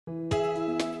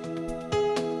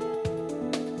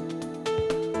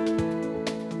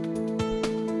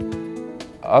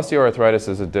Osteoarthritis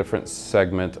is a different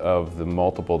segment of the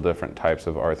multiple different types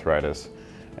of arthritis,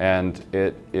 and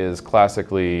it is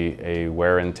classically a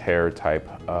wear and tear type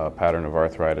pattern of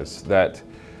arthritis that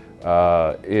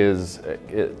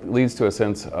it leads to a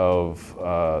sense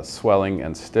of swelling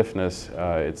and stiffness.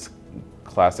 It's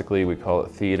classically, we call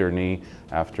it theater knee.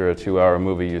 After a 2-hour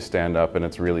movie, you stand up and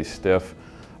it's really stiff.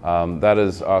 That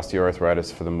is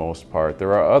osteoarthritis for the most part.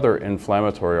 There are other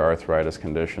inflammatory arthritis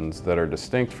conditions that are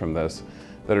distinct from this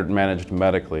that are managed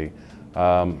medically,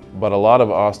 but a lot of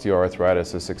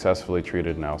osteoarthritis is successfully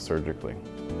treated now surgically.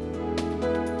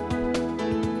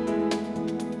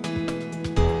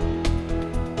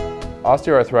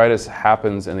 Osteoarthritis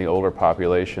happens in the older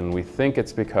population. We think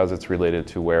it's because it's related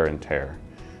to wear and tear.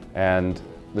 And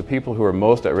the people who are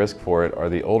most at risk for it are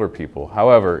the older people.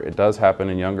 However, it does happen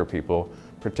in younger people,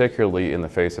 particularly in the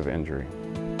face of injury.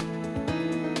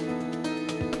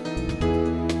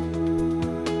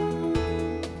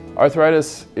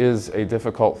 Arthritis is a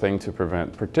difficult thing to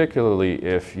prevent, particularly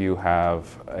if you have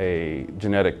a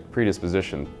genetic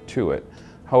predisposition to it.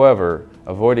 However,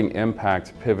 avoiding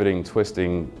impact, pivoting,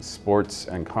 twisting sports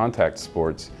and contact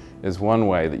sports is one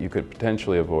way that you could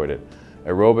potentially avoid it.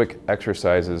 Aerobic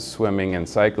exercises, swimming and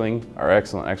cycling, are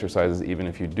excellent exercises even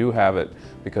if you do have it,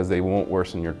 because they won't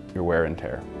worsen your wear and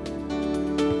tear.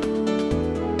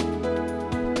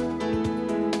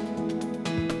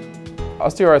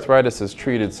 Osteoarthritis is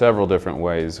treated several different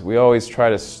ways. We always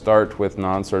try to start with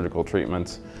non-surgical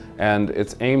treatments, and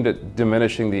it's aimed at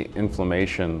diminishing the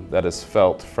inflammation that is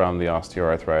felt from the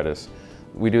osteoarthritis.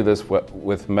 We do this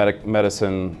with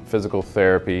medicine, physical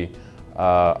therapy,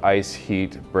 ice,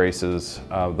 heat, braces,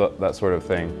 that sort of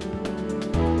thing.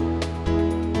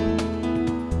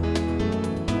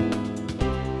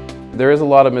 There is a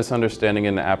lot of misunderstanding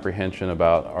and apprehension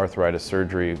about arthritis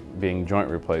surgery being joint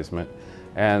replacement,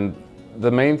 and the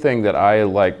main thing that I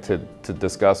like to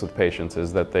discuss with patients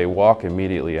is that they walk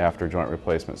immediately after joint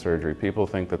replacement surgery. People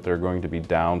think that they're going to be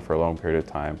down for a long period of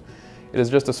time. It is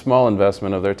just a small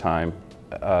investment of their time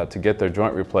to get their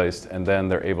joint replaced, and then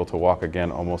they're able to walk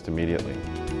again almost immediately.